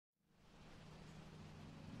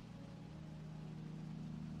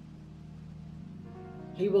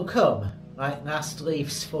He will come like last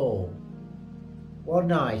leaves fall. One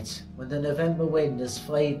night when the November wind has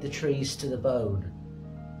flayed the trees to the bone,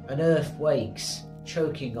 and earth wakes,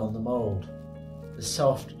 choking on the mould, the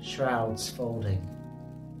soft shrouds folding.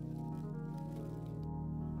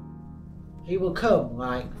 He will come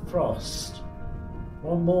like frost,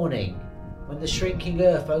 one morning when the shrinking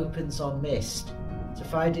earth opens on mist to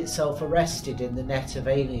find itself arrested in the net of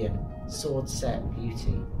alien, sword-set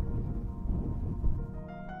beauty.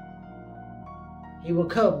 He will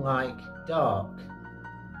come like dark,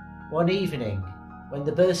 one evening when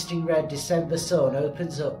the bursting red December sun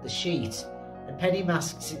opens up the sheet and penny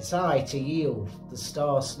masks its eye to yield the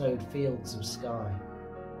star-snowed fields of sky.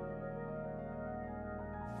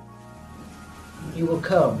 He will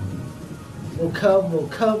come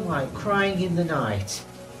like crying in the night,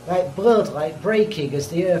 like blood like breaking as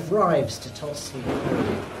the earth writhes to toss him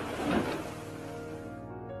free.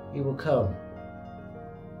 He will come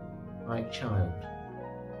like child.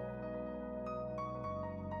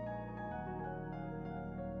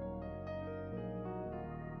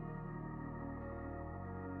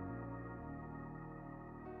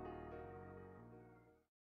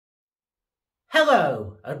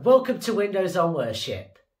 Hello and welcome to Windows on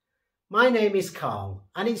Worship. My name is Carl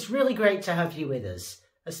and it's really great to have you with us,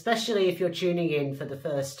 especially if you're tuning in for the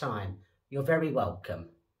first time. You're very welcome.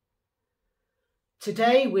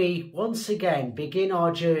 Today we once again begin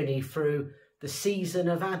our journey through the season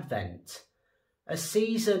of Advent, a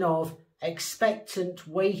season of expectant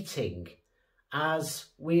waiting as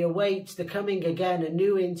we await the coming again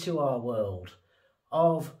anew into our world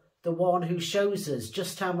of the one who shows us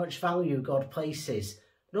just how much value God places,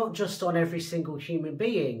 not just on every single human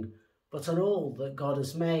being, but on all that God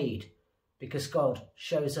has made, because God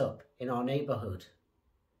shows up in our neighbourhood.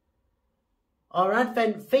 Our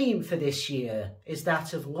Advent theme for this year is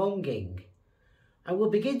that of longing, and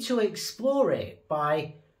we'll begin to explore it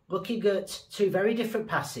by looking at two very different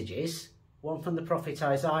passages, one from the prophet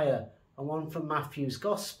Isaiah and one from Matthew's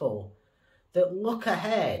Gospel, that look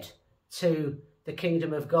ahead to the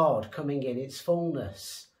kingdom of God coming in its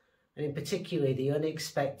fullness, and in particular the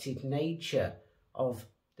unexpected nature of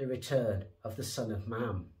the return of the Son of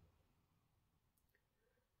Man.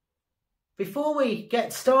 Before we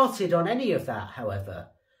get started on any of that, however,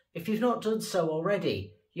 if you've not done so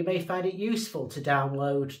already, you may find it useful to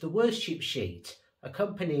download the worship sheet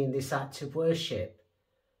accompanying this act of worship.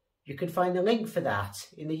 You can find the link for that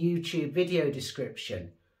in the YouTube video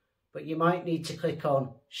description, but you might need to click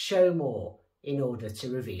on Show More in order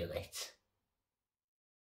to reveal it.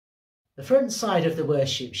 The front side of the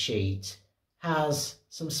worship sheet has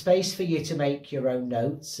some space for you to make your own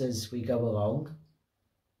notes as we go along,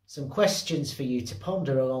 some questions for you to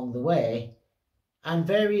ponder along the way, and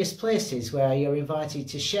various places where you're invited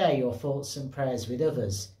to share your thoughts and prayers with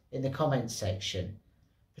others in the comments section,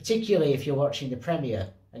 particularly if you're watching the premiere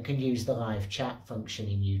and can use the live chat function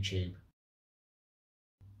in YouTube.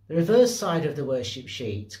 The reverse side of the worship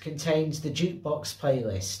sheet contains the Jukebox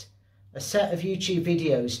playlist, a set of YouTube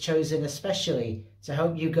videos chosen especially to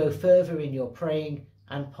help you go further in your praying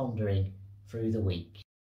and pondering through the week.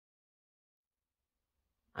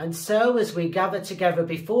 And so as we gather together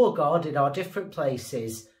before God in our different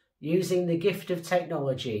places, using the gift of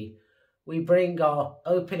technology, we bring our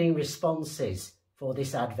opening responses for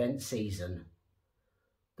this Advent season.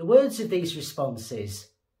 The words of these responses,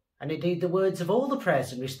 and indeed the words of all the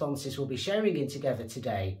prayers and responses we'll be sharing in together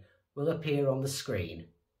today, will appear on the screen.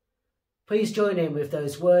 Please join in with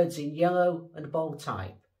those words in yellow and bold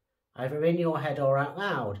type, either in your head or out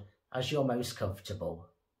loud, as you're most comfortable.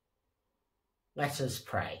 Let us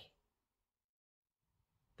pray.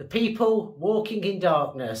 The people walking in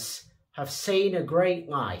darkness have seen a great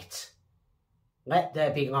light. Let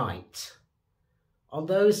there be light. On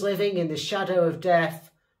those living in the shadow of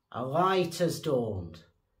death, a light has dawned.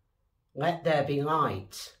 Let there be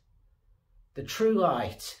light. The true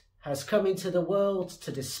light has come into the world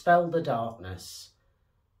to dispel the darkness.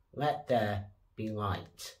 Let there be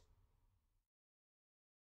light.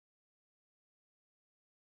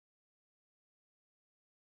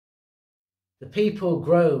 The people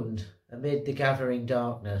groaned amid the gathering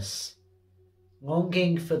darkness,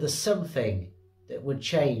 longing for the something that would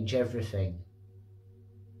change everything,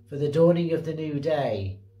 for the dawning of the new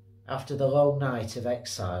day after the long night of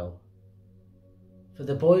exile, for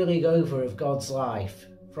the boiling over of God's life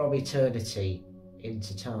from eternity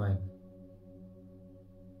into time.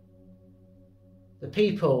 The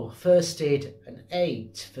people thirsted and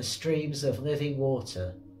ached for streams of living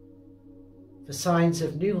water, for signs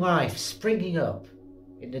of new life springing up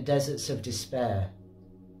in the deserts of despair,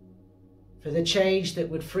 for the change that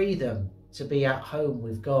would free them to be at home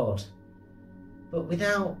with God, but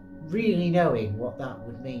without really knowing what that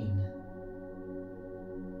would mean.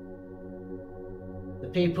 The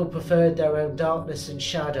people preferred their own darkness and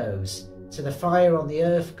shadows to the fire on the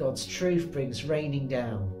earth God's truth brings raining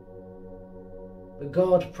down. But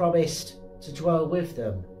God promised to dwell with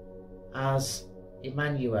them as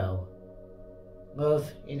Emmanuel, love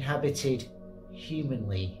inhabited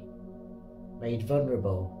humanly, made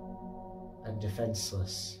vulnerable and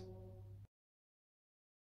defenceless.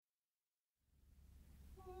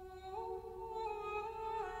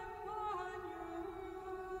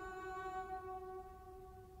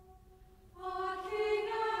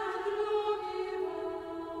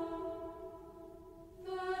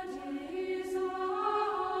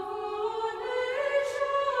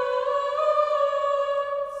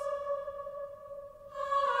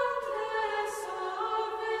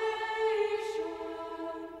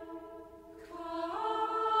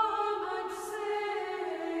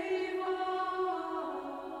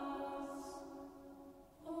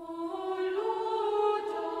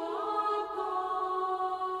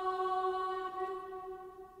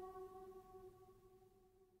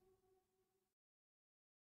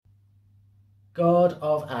 God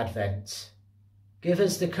of Advent, give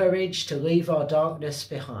us the courage to leave our darkness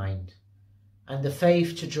behind and the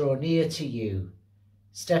faith to draw near to you,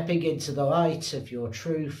 stepping into the light of your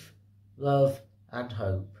truth, love and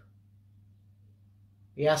hope.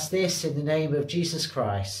 We ask this in the name of Jesus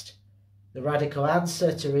Christ, the radical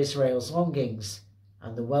answer to Israel's longings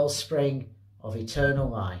and the wellspring of eternal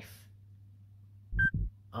life.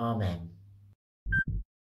 Amen.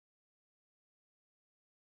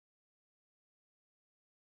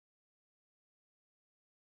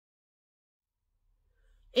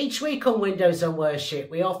 Each week on Windows on Worship,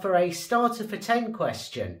 we offer a starter for 10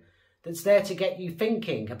 question that's there to get you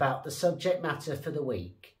thinking about the subject matter for the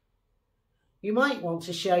week. You might want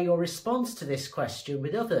to share your response to this question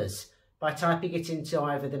with others by typing it into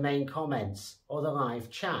either the main comments or the live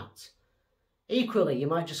chat. Equally, you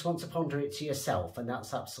might just want to ponder it to yourself, and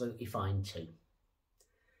that's absolutely fine too.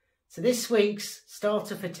 So this week's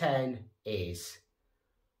starter for 10 is,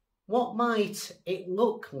 what might it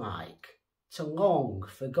look like to long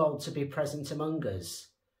for God to be present among us?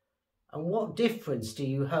 And what difference do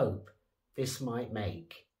you hope this might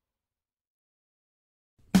make?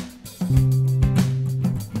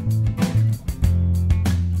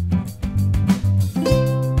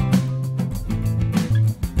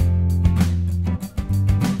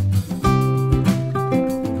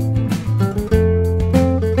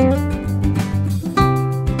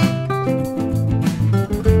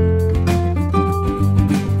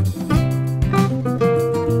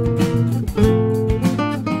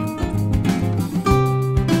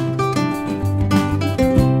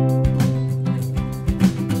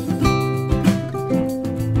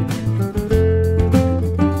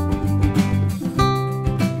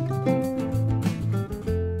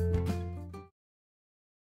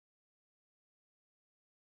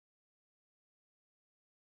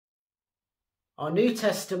 Our New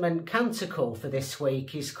Testament canticle for this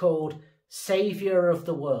week is called Saviour of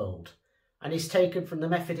the World and is taken from the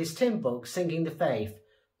Methodist hymn book Singing the Faith,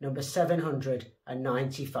 number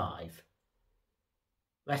 795.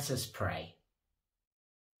 Let us pray.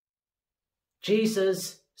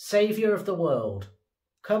 Jesus, Saviour of the world,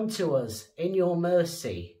 come to us in your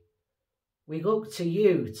mercy. We look to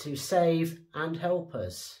you to save and help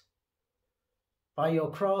us. By your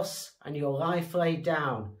cross and your life laid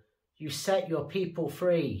down, you set your people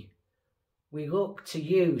free. We look to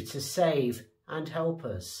you to save and help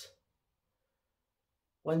us.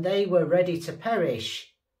 When they were ready to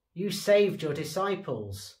perish, you saved your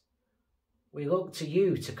disciples. We look to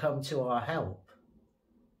you to come to our help.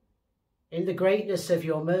 In the greatness of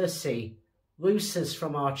your mercy, loose us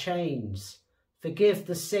from our chains. Forgive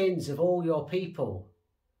the sins of all your people.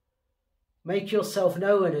 Make yourself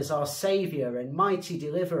known as our Saviour and mighty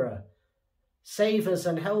Deliverer. Save us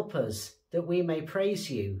and help us, that we may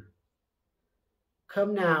praise you.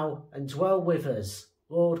 Come now and dwell with us,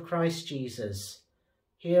 Lord Christ Jesus.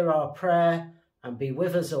 Hear our prayer and be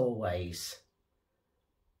with us always.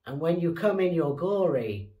 And when you come in your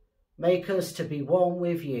glory, make us to be one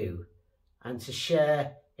with you and to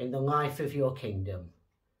share in the life of your kingdom.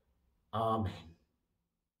 Amen.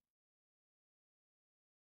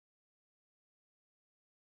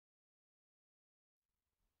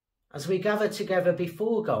 As we gather together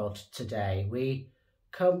before God today, we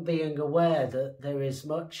come being aware that there is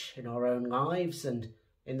much in our own lives and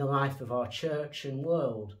in the life of our church and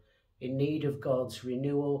world in need of God's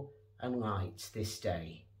renewal and light this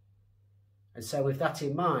day. And so with that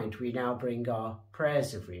in mind, we now bring our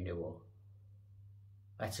prayers of renewal.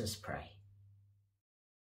 Let us pray.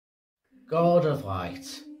 God of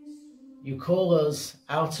light, you call us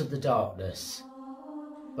out of the darkness,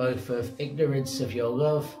 both of ignorance of your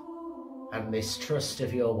love and mistrust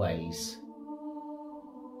of your ways.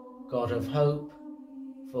 God of hope,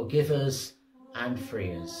 forgive us and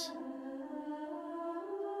free us.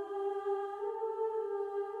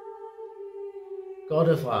 God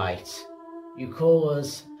of light, you call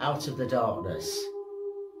us out of the darkness,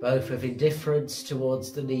 both of indifference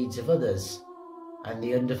towards the needs of others and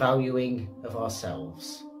the undervaluing of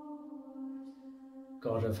ourselves.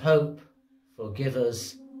 God of hope, forgive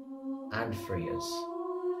us and free us.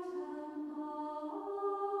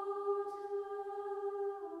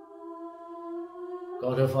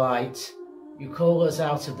 God of light, you call us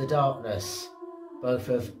out of the darkness, both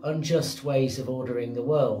of unjust ways of ordering the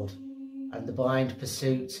world and the blind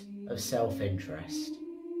pursuit of self-interest.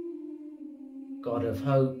 God of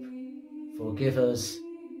hope, forgive us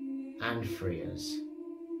and free us.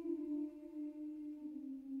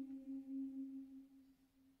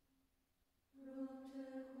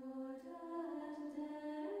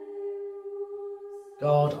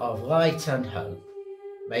 God of light and hope,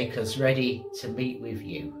 make us ready to meet with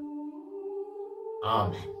you.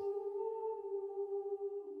 Amen.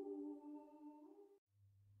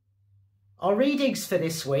 Our readings for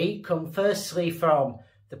this week come firstly from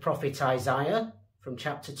the prophet Isaiah, from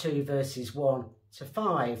chapter 2 verses 1 to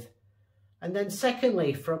 5, and then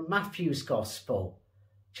secondly from Matthew's Gospel,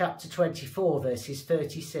 chapter 24 verses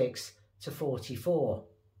 36 to 44.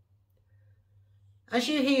 As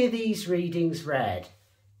you hear these readings read,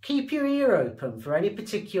 keep your ear open for any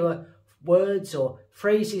particular words or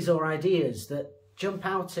phrases or ideas that jump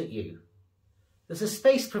out at you. There's a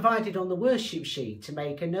space provided on the worship sheet to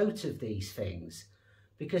make a note of these things,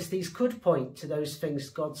 because these could point to those things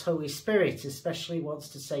God's Holy Spirit especially wants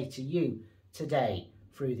to say to you today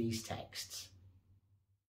through these texts.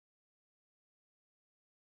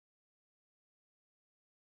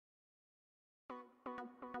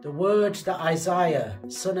 The word that Isaiah,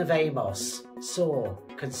 son of Amos, saw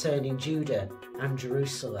concerning Judah and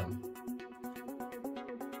Jerusalem.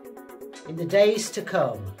 In the days to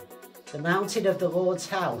come, the mountain of the Lord's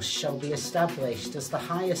house shall be established as the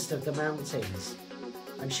highest of the mountains,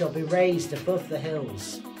 and shall be raised above the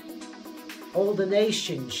hills. All the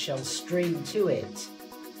nations shall stream to it.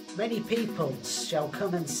 Many peoples shall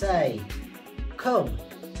come and say, "Come,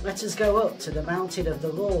 let us go up to the mountain of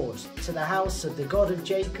the Lord, to the house of the God of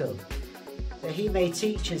Jacob, that he may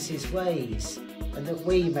teach us his ways, and that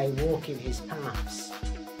we may walk in his paths.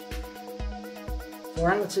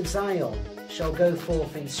 For out of Zion shall go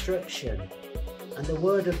forth instruction, and the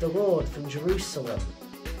word of the Lord from Jerusalem.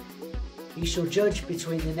 He shall judge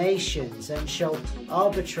between the nations, and shall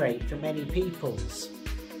arbitrate for many peoples.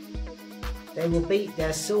 They will beat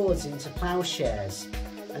their swords into ploughshares,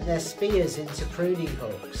 and their spears into pruning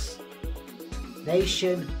hooks.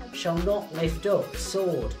 Nation shall not lift up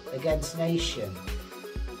sword against nation,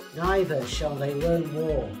 neither shall they learn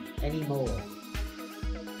war any more.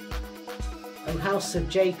 O house of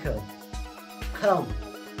Jacob, come,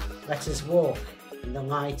 let us walk in the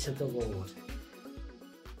light of the Lord."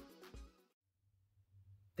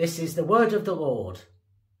 This is the word of the Lord.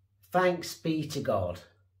 Thanks be to God.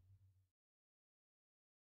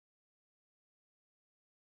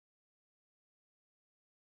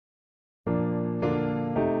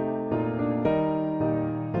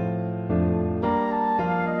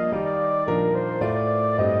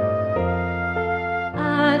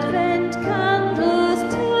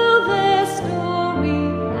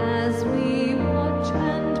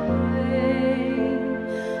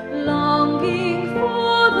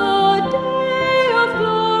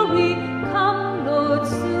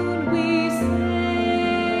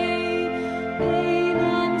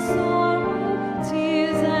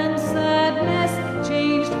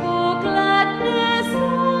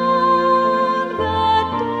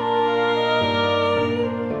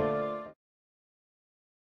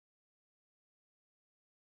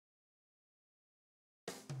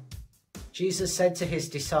 Jesus said to his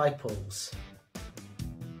disciples,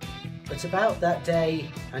 "But about that day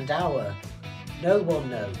and hour no one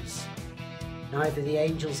knows, neither the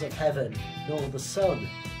angels of heaven nor the Son,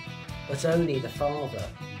 but only the Father.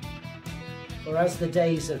 For as the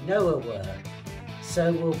days of Noah were,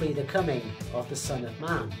 so will be the coming of the Son of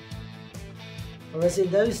Man. For as in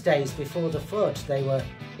those days before the flood they were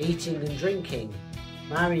eating and drinking,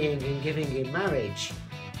 marrying and giving in marriage,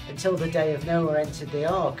 until the day of Noah entered the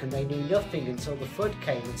ark, and they knew nothing until the flood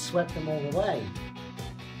came and swept them all away,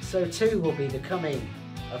 so too will be the coming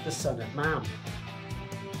of the Son of Man.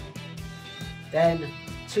 Then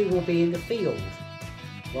two will be in the field,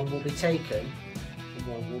 one will be taken and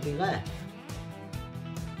one will be left.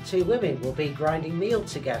 2 women will be grinding meal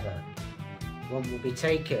together, one will be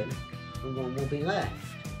taken and one will be left.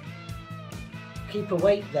 Keep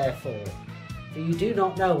awake therefore, for you do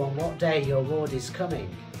not know on what day your Lord is coming.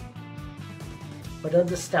 But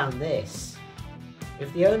understand this,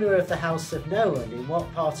 if the owner of the house had known in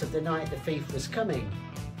what part of the night the thief was coming,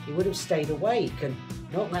 he would have stayed awake and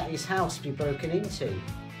not let his house be broken into.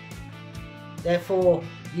 Therefore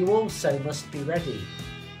you also must be ready,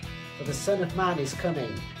 for the Son of Man is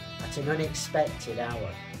coming at an unexpected hour.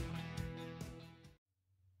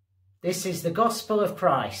 This is the Gospel of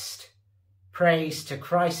Christ. Praise to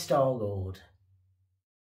Christ our Lord.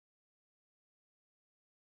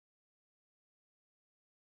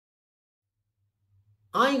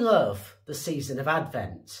 I love the season of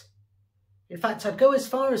Advent. In fact, I'd go as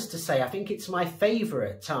far as to say I think it's my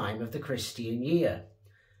favourite time of the Christian year,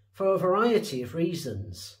 for a variety of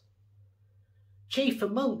reasons. Chief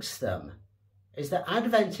amongst them is that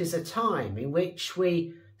Advent is a time in which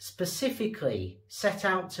we specifically set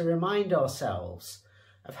out to remind ourselves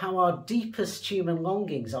of how our deepest human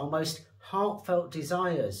longings, our most heartfelt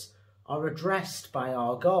desires, are addressed by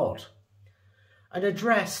our God. And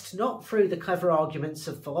addressed not through the clever arguments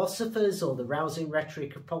of philosophers or the rousing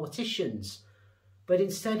rhetoric of politicians, but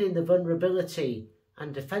instead in the vulnerability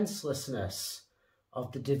and defencelessness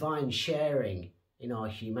of the divine sharing in our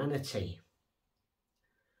humanity.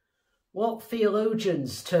 What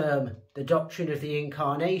theologians term the doctrine of the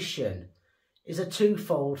Incarnation is a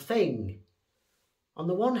twofold thing. On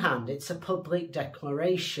the one hand, it's a public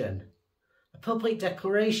declaration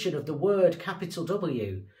of the Word, capital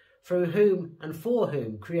W, through whom and for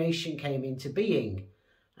whom creation came into being,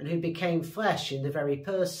 and who became flesh in the very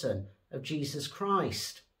person of Jesus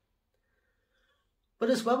Christ.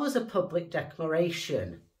 But as well as a public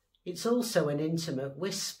declaration, it's also an intimate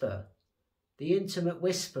whisper, the intimate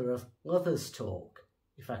whisper of lovers' talk,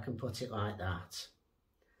 if I can put it like that.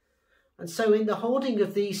 And so in the holding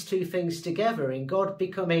of these two things together, in God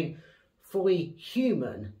becoming fully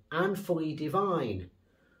human and fully divine,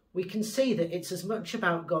 we can see that it's as much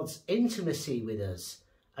about God's intimacy with us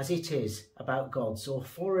as it is about God's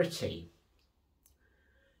authority.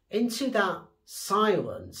 Into that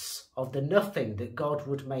silence of the nothing that God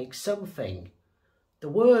would make something, the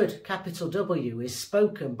word, capital W, is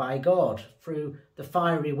spoken by God through the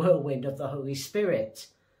fiery whirlwind of the Holy Spirit,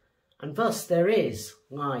 and thus there is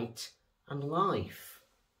light and life.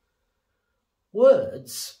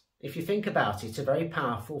 Words, if you think about it, are very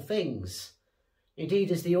powerful things.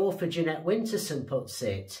 Indeed, as the author Jeanette Winterson puts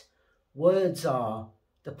it, words are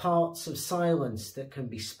the parts of silence that can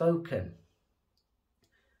be spoken.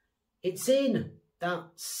 It's in that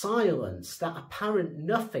silence, that apparent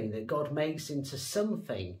nothing that God makes into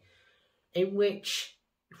something, in which,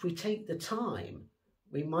 if we take the time,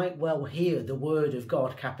 we might well hear the word of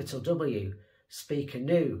God, capital W, speak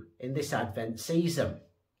anew in this Advent season.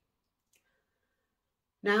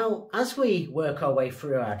 Now, as we work our way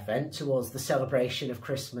through Advent towards the celebration of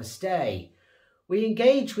Christmas Day, we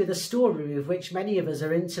engage with a story with which many of us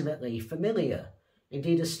are intimately familiar.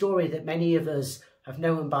 Indeed, a story that many of us have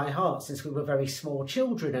known by heart since we were very small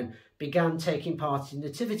children and began taking part in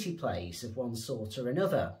nativity plays of one sort or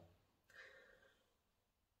another.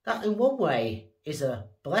 That in one way is a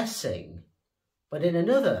blessing, but in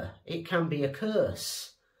another it can be a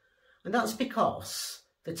curse. And that's because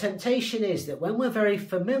the temptation is that when we're very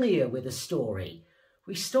familiar with a story,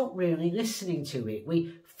 we stop really listening to it.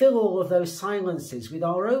 We fill all of those silences with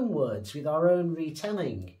our own words, with our own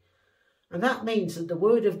retelling. And that means that the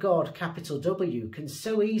word of God, capital W, can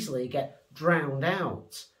so easily get drowned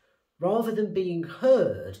out, rather than being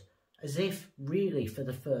heard as if really for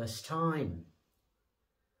the first time.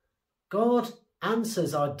 God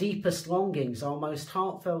answers our deepest longings, our most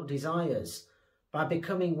heartfelt desires, by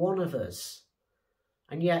becoming one of us.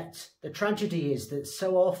 And yet the tragedy is that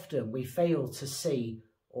so often we fail to see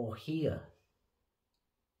or hear.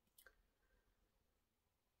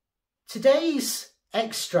 Today's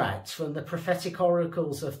extract from the prophetic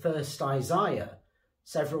oracles of 1st Isaiah,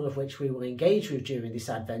 several of which we will engage with during this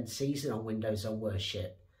Advent season on Windows on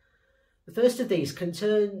Worship. The first of these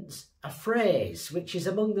contains a phrase which is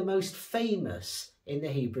among the most famous in the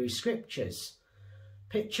Hebrew Scriptures,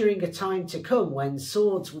 picturing a time to come when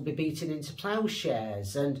swords will be beaten into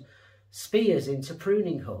ploughshares and spears into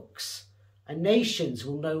pruning hooks, and nations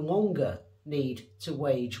will no longer need to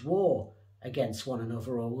wage war against one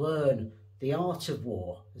another or learn the art of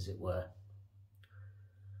war, as it were.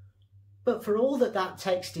 But for all that that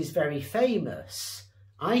text is very famous,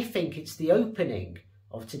 I think it's the opening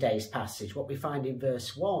of today's passage, what we find in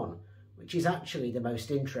verse 1, which is actually the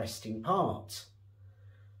most interesting part.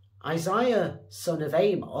 Isaiah, son of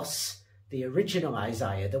Amos, the original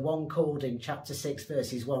Isaiah, the one called in chapter 6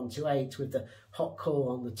 verses 1 to 8 with the hot coal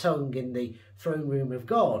on the tongue in the throne room of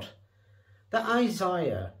God, that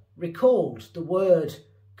Isaiah recalled the word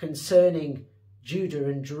concerning Judah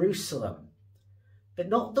and Jerusalem, but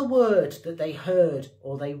not the word that they heard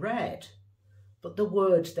or they read, but the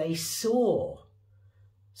word they saw.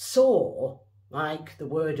 Saw, like the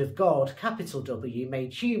word of God, capital W,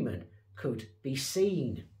 made human, could be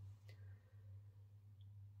seen.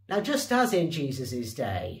 Now, just as in Jesus'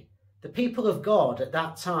 day, the people of God at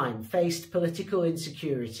that time faced political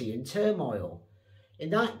insecurity and turmoil, in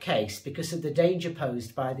that case because of the danger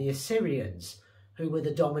posed by the Assyrians, who were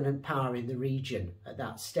the dominant power in the region at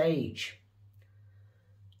that stage.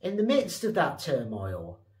 In the midst of that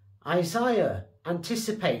turmoil, Isaiah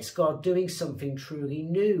anticipates God doing something truly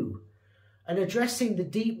new and addressing the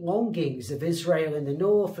deep longings of Israel in the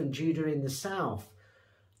north and Judah in the south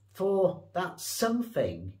for that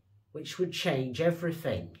something which would change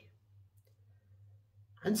everything.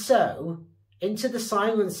 And so, into the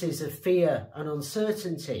silences of fear and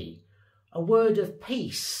uncertainty, a word of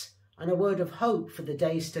peace and a word of hope for the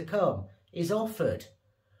days to come is offered,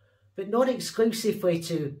 but not exclusively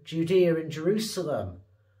to Judea and Jerusalem,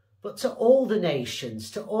 but to all the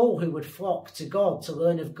nations, to all who would flock to God to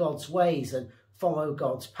learn of God's ways and follow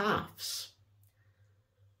God's paths.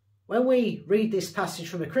 When we read this passage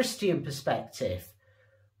from a Christian perspective,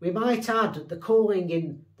 we might add that the calling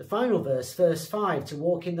in the final verse, verse 5, to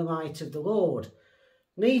walk in the light of the Lord,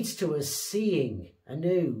 leads to us seeing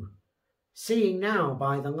anew, seeing now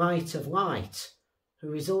by the light of light,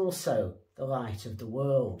 who is also the light of the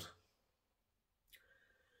world.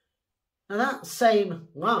 Now that same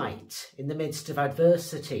light in the midst of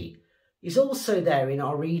adversity is also there in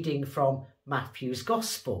our reading from Matthew's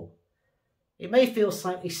Gospel. It may feel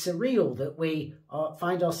slightly surreal that we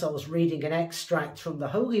find ourselves reading an extract from the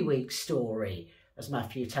Holy Week story, as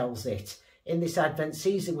Matthew tells it, in this Advent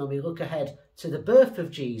season when we look ahead to the birth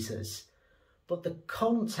of Jesus. But the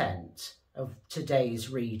content of today's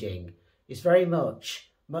reading is very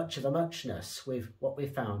much of a muchness with what we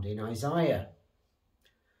found in Isaiah.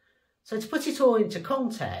 So to put it all into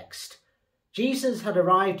context, Jesus had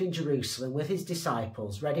arrived in Jerusalem with his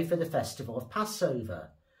disciples ready for the festival of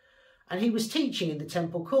Passover. And he was teaching in the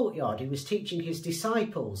temple courtyard. He was teaching his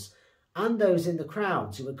disciples and those in the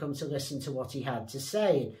crowds who had come to listen to what he had to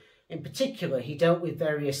say. In particular, he dealt with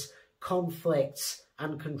various conflicts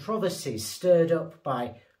and controversies stirred up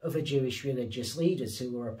by other Jewish religious leaders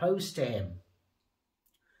who were opposed to him.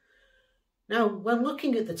 Now, when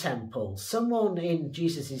looking at the temple, someone in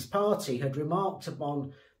Jesus' party had remarked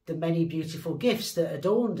upon the many beautiful gifts that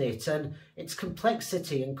adorned it and its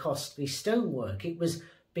complexity and costly stonework. It was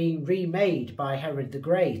being remade by Herod the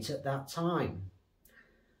Great at that time.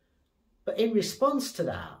 But in response to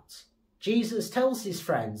that, Jesus tells his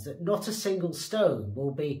friends that not a single stone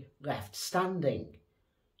will be left standing,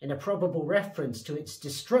 in a probable reference to its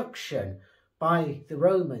destruction by the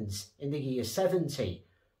Romans in the year 70,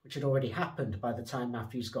 which had already happened by the time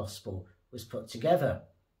Matthew's Gospel was put together.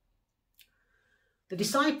 The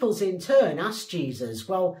disciples in turn asked Jesus,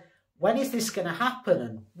 well, when is this going to happen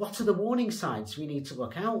and what are the warning signs we need to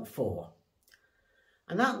look out for?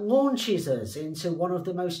 And that launches us into one of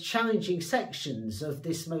the most challenging sections of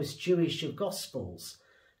this most Jewish of Gospels,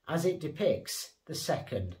 as it depicts the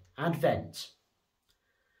second Advent.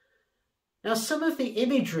 Now, some of the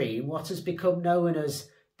imagery in what has become known as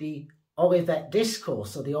the Olivet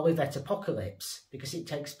Discourse or the Olivet Apocalypse, because it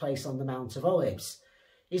takes place on the Mount of Olives,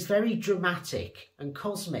 is very dramatic and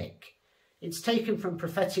cosmic. It's taken from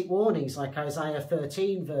prophetic warnings like Isaiah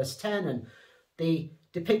 13 verse 10 and the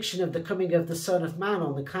depiction of the coming of the Son of Man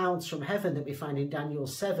on the clouds from heaven that we find in Daniel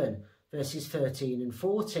 7 verses 13 and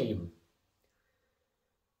 14.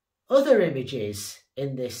 Other images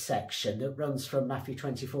in this section that runs from Matthew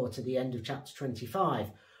 24 to the end of chapter 25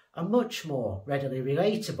 are much more readily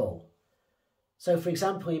relatable. So, for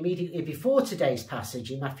example, immediately before today's passage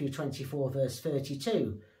in Matthew 24 verse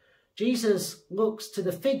 32, Jesus looks to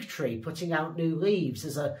the fig tree putting out new leaves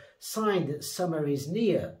as a sign that summer is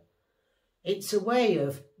near. It's a way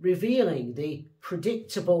of revealing the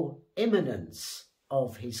predictable imminence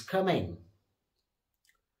of his coming.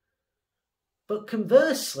 But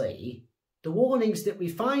conversely, the warnings that we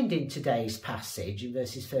find in today's passage in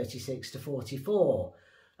verses 36 to 44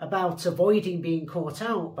 about avoiding being caught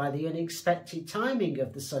out by the unexpected timing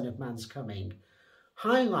of the Son of Man's coming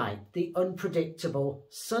highlight the unpredictable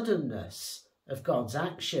suddenness of God's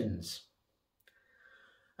actions.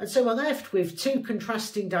 And so we're left with two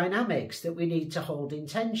contrasting dynamics that we need to hold in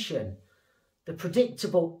tension. the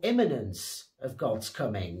predictable imminence of God's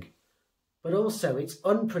coming, but also its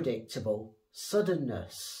unpredictable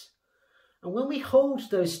suddenness. And when we hold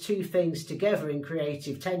those two things together in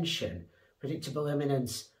creative tension, predictable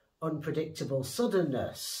imminence, unpredictable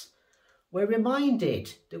suddenness, we're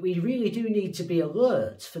reminded that we really do need to be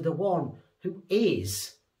alert for the one who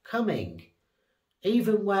is coming,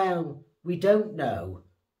 even when we don't know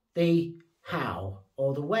the how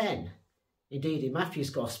or the when. Indeed, in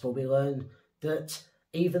Matthew's Gospel, we learn that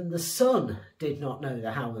even the Son did not know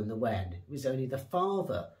the how and the when. It was only the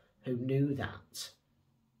Father who knew that.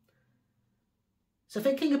 So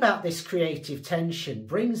thinking about this creative tension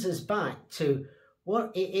brings us back to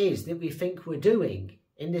what it is that we think we're doing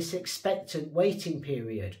in this expectant waiting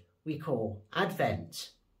period we call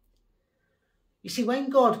Advent. You see, when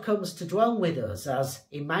God comes to dwell with us as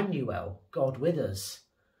Emmanuel, God with us,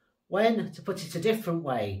 when, to put it a different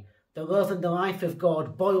way, the love and the life of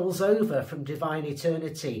God boils over from divine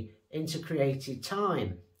eternity into created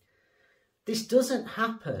time, this doesn't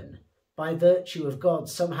happen by virtue of God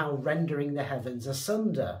somehow rendering the heavens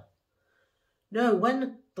asunder. No,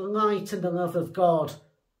 when the light and the love of God,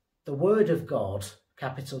 the Word of God,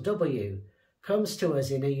 capital W, comes to us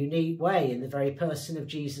in a unique way in the very person of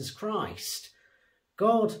Jesus Christ,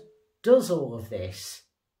 God does all of this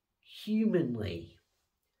humanly.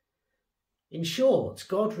 In short,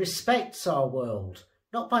 God respects our world,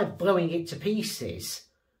 not by blowing it to pieces,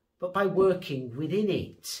 but by working within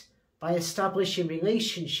it, by establishing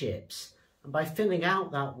relationships, and by filling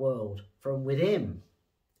out that world from within.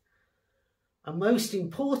 And most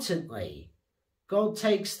importantly, God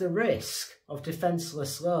takes the risk of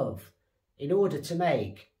defenceless love in order to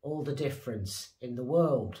make all the difference in the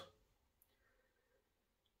world.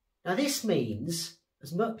 Now this means,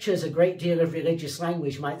 as much as a great deal of religious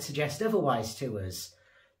language might suggest otherwise to us,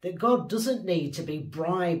 that God doesn't need to be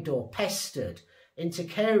bribed or pestered into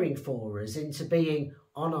caring for us, into being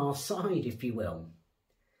on our side, if you will.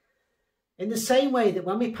 In the same way that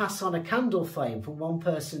when we pass on a candle flame from one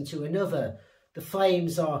person to another, the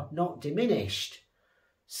flames are not diminished,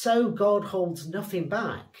 so God holds nothing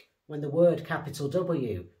back when the Word, capital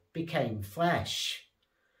W, became flesh.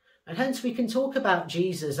 And hence we can talk about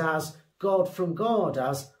Jesus as God from God,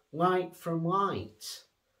 as light from light.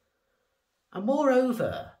 And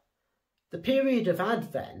moreover, the period of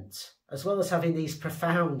Advent, as well as having these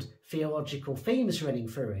profound theological themes running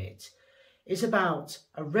through it, is about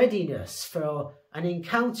a readiness for an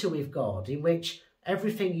encounter with God in which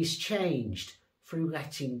everything is changed through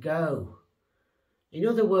letting go. In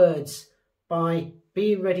other words, by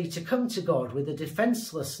being ready to come to God with a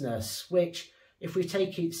defencelessness which, if we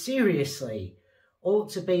take it seriously, ought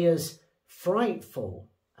to be as frightful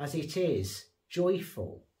as it is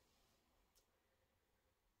joyful.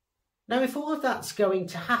 Now, if all of that's going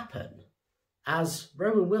to happen, as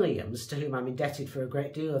Rowan Williams, to whom I'm indebted for a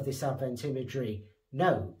great deal of this Advent imagery,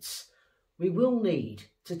 notes, we will need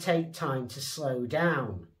to take time to slow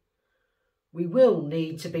down. We will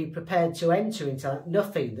need to be prepared to enter into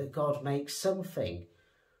nothing that God makes something.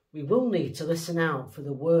 We will need to listen out for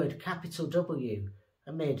the word, capital W,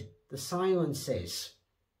 amid the silences.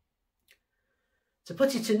 To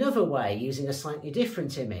put it another way, using a slightly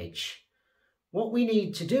different image, what we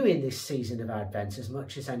need to do in this season of Advent, as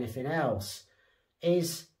much as anything else,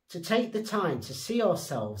 is to take the time to see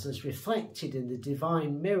ourselves as reflected in the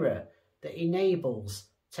divine mirror that enables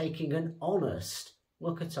taking an honest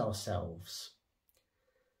look at ourselves.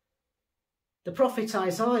 The prophet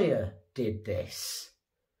Isaiah did this.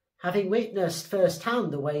 Having witnessed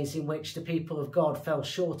firsthand the ways in which the people of God fell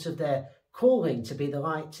short of their calling to be the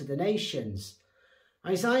light to the nations,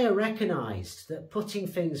 Isaiah recognised that putting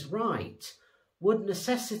things right would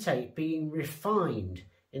necessitate being refined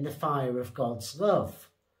in the fire of God's love,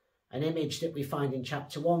 an image that we find in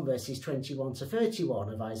chapter 1, verses 21 to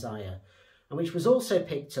 31 of Isaiah, and which was also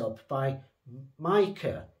picked up by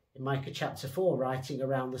Micah in Micah chapter 4, writing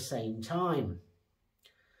around the same time.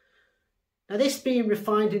 Now, this being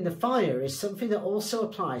refined in the fire is something that also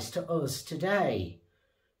applies to us today,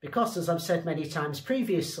 because, as I've said many times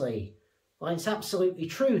previously, while it's absolutely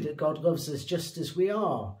true that God loves us just as we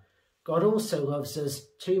are, God also loves us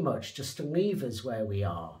too much just to leave us where we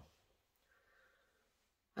are.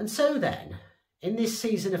 And so then, in this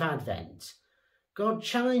season of Advent, God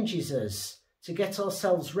challenges us to get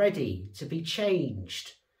ourselves ready to be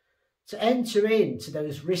changed, to enter into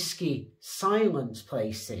those risky, silent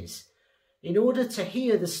places in order to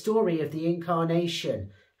hear the story of the Incarnation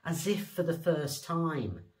as if for the first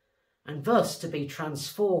time, and thus to be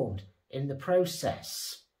transformed in the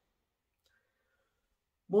process.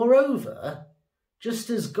 Moreover, just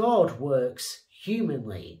as God works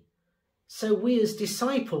humanly, So we as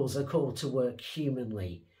disciples are called to work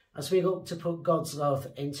humanly as we look to put God's love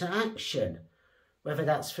into action, whether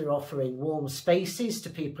that's through offering warm spaces to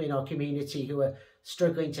people in our community who are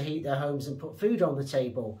struggling to heat their homes and put food on the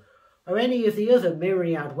table, or any of the other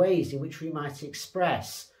myriad ways in which we might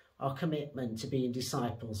express our commitment to being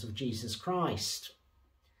disciples of Jesus Christ.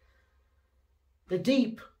 The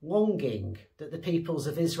deep longing that the peoples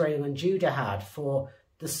of Israel and Judah had for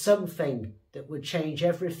the something that would change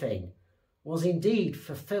everything was indeed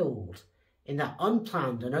fulfilled in that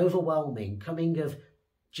unplanned and overwhelming coming of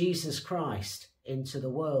Jesus Christ into the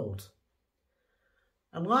world.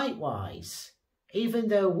 And likewise, even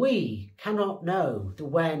though we cannot know the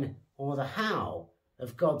when or the how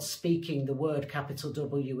of God speaking the word capital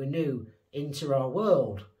W anew into our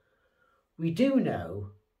world, we do know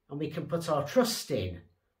and we can put our trust in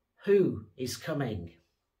who is coming.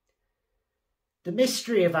 The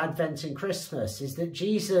mystery of Advent and Christmas is that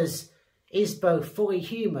Jesus is both fully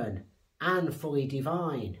human and fully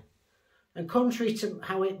divine. And contrary to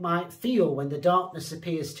how it might feel when the darkness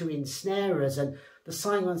appears to ensnare us and the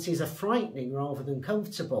silences are frightening rather than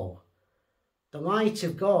comfortable, the light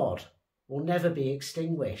of God will never be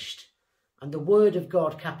extinguished, and the word of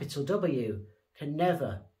God, capital W, can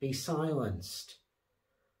never be silenced.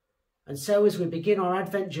 And so as we begin our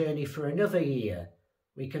Advent journey for another year,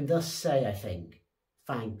 we can thus say, I think,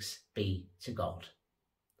 thanks be to God.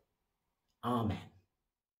 Amen.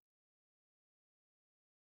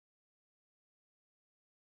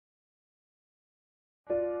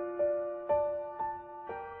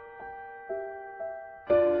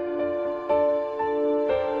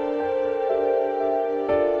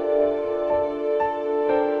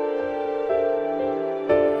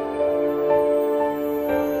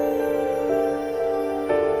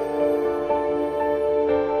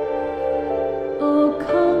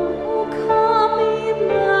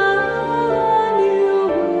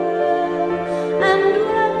 And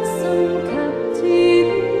ransom captives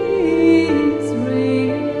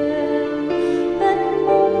raise.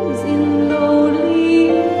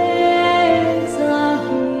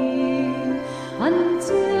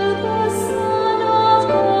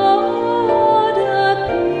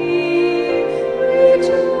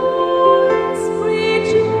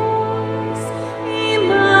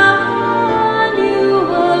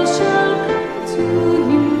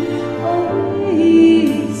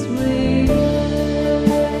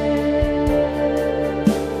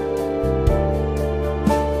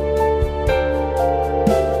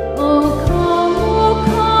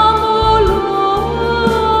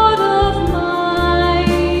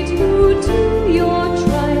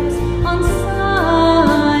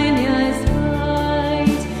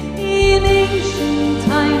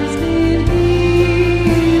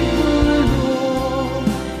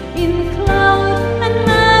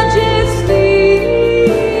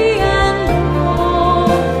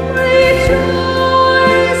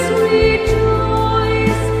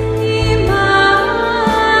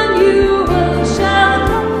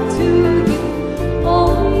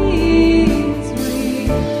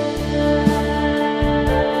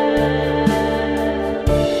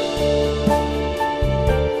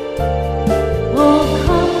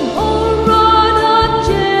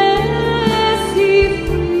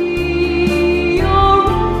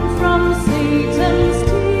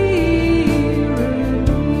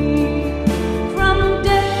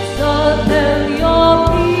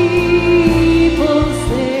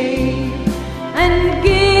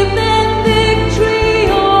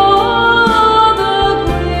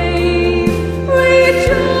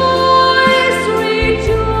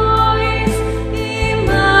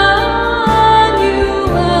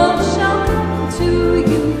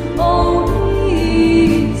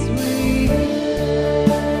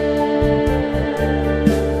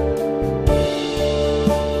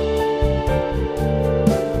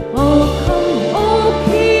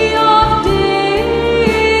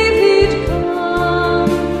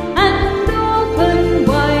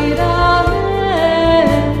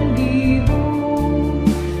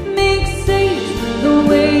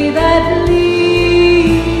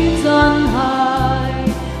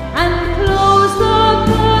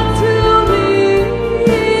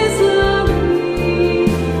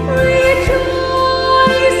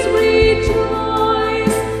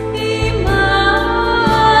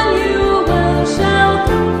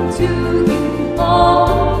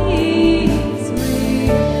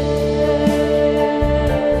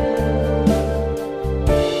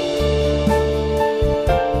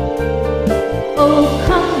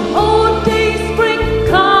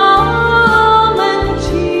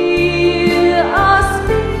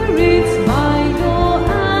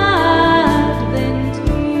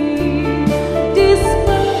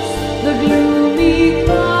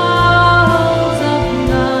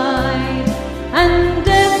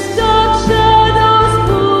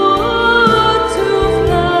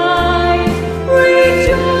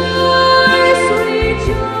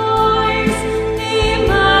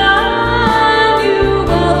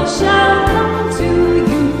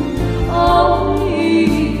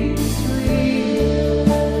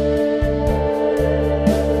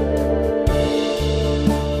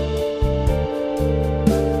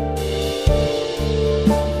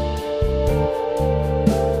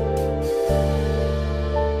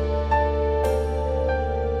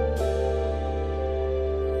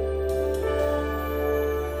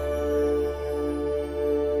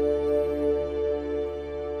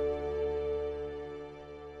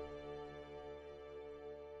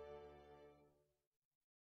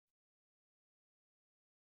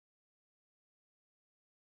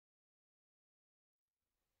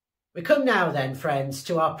 We come now then, friends,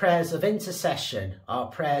 to our prayers of intercession, our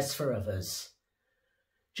prayers for others.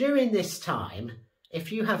 During this time, if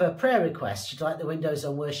you have a prayer request you'd like the Windows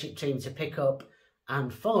on Worship team to pick up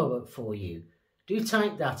and follow up for you, do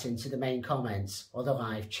type that into the main comments or the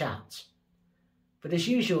live chat. But as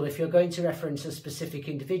usual, if you're going to reference a specific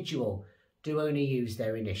individual, do only use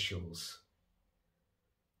their initials.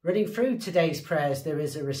 Running through today's prayers, there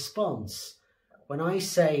is a response. When I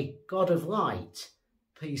say, God of light,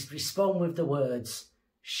 please respond with the words,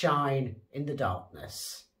 shine in the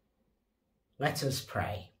darkness. Let us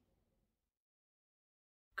pray.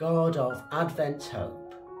 God of Advent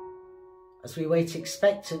hope, as we wait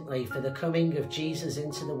expectantly for the coming of Jesus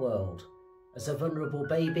into the world as a vulnerable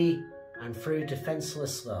baby and through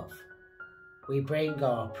defenceless love, we bring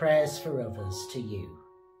our prayers for others to you.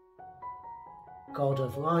 God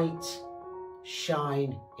of light,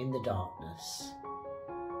 shine in the darkness.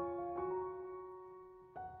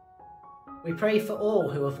 We pray for all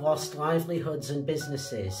who have lost livelihoods and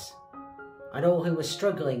businesses, and all who are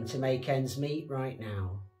struggling to make ends meet right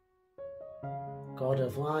now. God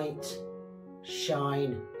of light,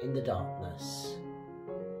 shine in the darkness.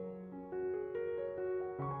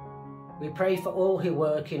 We pray for all who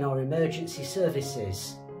work in our emergency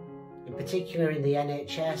services, in particular in the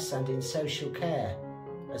NHS and in social care,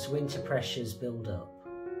 as winter pressures build up.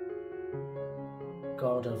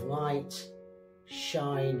 God of light,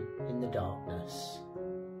 shine in the darkness.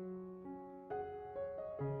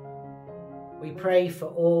 We pray for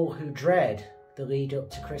all who dread the lead up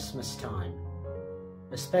to Christmas time,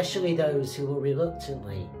 especially those who will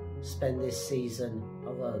reluctantly spend this season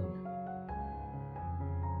alone.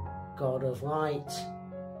 God of light,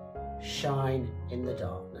 shine in the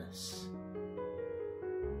darkness.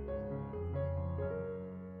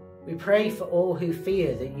 We pray for all who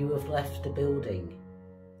fear that you have left the building,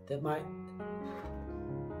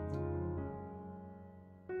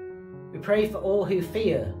 We pray for all who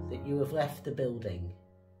fear that you have left the building,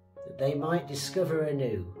 that they might discover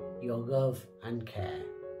anew your love and care.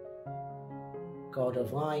 God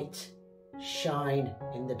of light, shine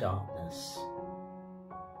in the darkness.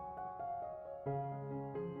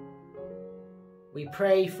 We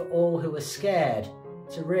pray for all who are scared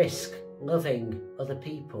to risk loving other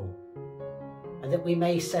people, and that we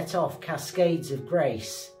may set off cascades of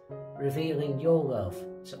grace, revealing your love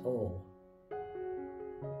to all.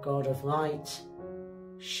 God of light,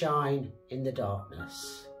 shine in the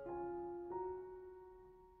darkness.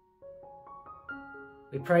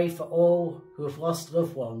 We pray for all who have lost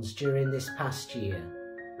loved ones during this past year,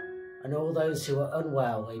 and all those who are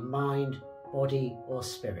unwell in mind, body or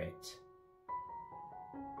spirit.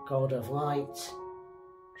 God of light,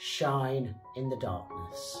 shine in the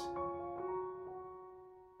darkness.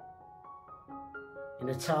 In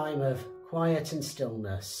a time of quiet and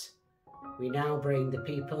stillness, we now bring the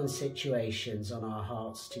people and situations on our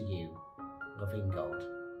hearts to you, loving God.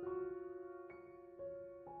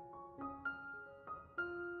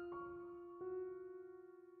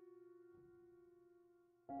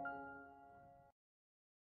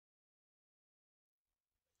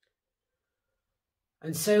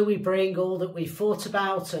 And so we bring all that we thought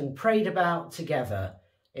about and prayed about together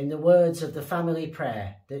in the words of the family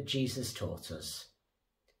prayer that Jesus taught us.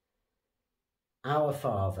 Our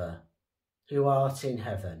Father, who art in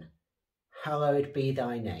heaven, hallowed be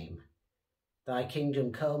thy name. Thy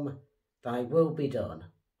kingdom come, thy will be done,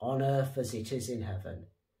 on earth as it is in heaven.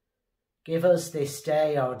 Give us this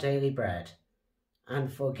day our daily bread,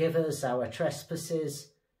 and forgive us our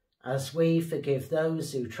trespasses, as we forgive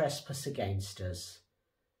those who trespass against us.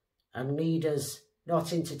 And lead us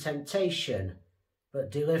not into temptation,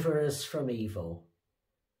 but deliver us from evil.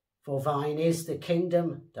 For thine is the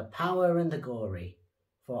kingdom, the power and the glory,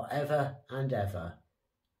 for ever and ever.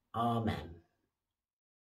 Amen.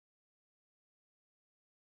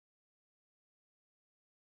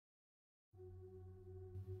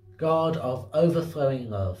 God of overflowing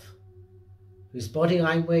love, whose body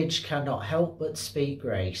language cannot help but speak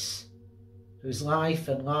grace, whose life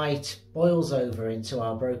and light boils over into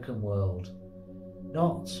our broken world,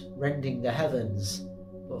 not rending the heavens,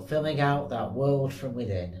 but filling out that world from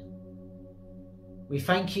within. We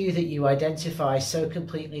thank you that you identify so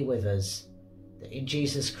completely with us, that in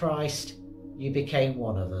Jesus Christ you became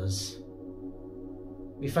one of us.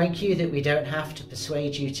 We thank you that we don't have to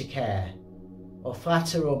persuade you to care, or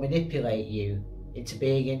flatter or manipulate you into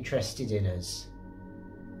being interested in us.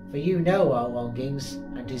 For you know our longings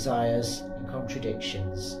and desires and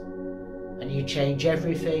contradictions, and you change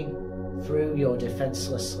everything through your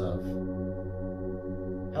defenceless love.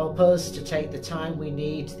 Help us to take the time we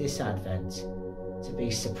need this Advent to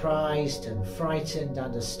be surprised and frightened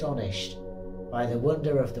and astonished by the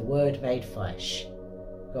wonder of the Word made flesh,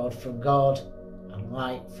 God from God and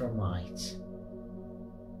light from light.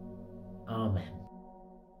 Amen.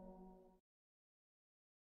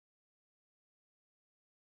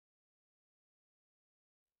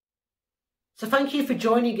 So thank you for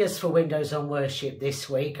joining us for Windows on Worship this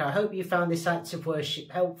week. I hope you found this act of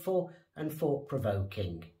worship helpful and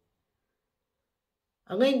thought-provoking.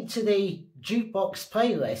 A link to the jukebox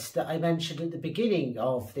playlist that I mentioned at the beginning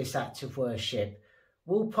of this act of worship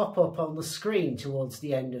will pop up on the screen towards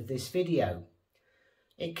the end of this video.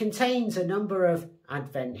 It contains a number of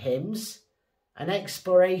Advent hymns, an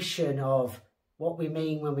exploration of what we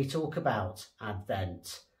mean when we talk about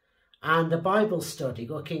Advent, and a Bible study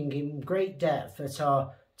looking in great depth at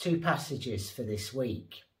our two passages for this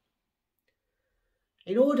week.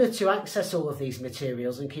 In order to access all of these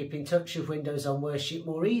materials and keep in touch with Windows on Worship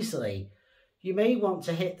more easily, you may want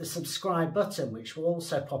to hit the subscribe button, which will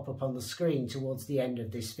also pop up on the screen towards the end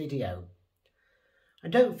of this video.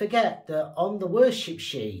 And don't forget that on the worship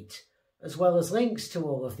sheet, as well as links to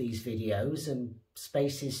all of these videos and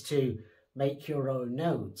spaces to make your own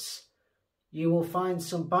notes, you will find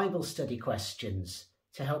some Bible study questions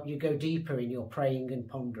to help you go deeper in your praying and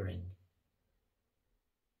pondering.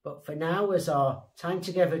 But for now, as our time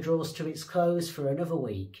together draws to its close for another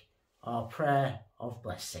week, our prayer of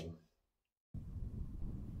blessing.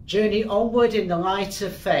 Journey onward in the light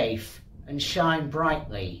of faith and shine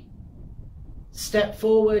brightly. Step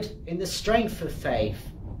forward in the strength of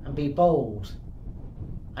faith and be bold.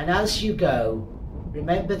 And as you go,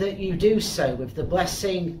 remember that you do so with the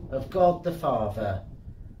blessing of God the Father,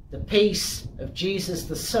 the peace of Jesus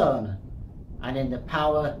the Son, and in the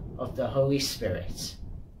power of the Holy Spirit.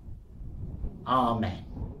 Amen.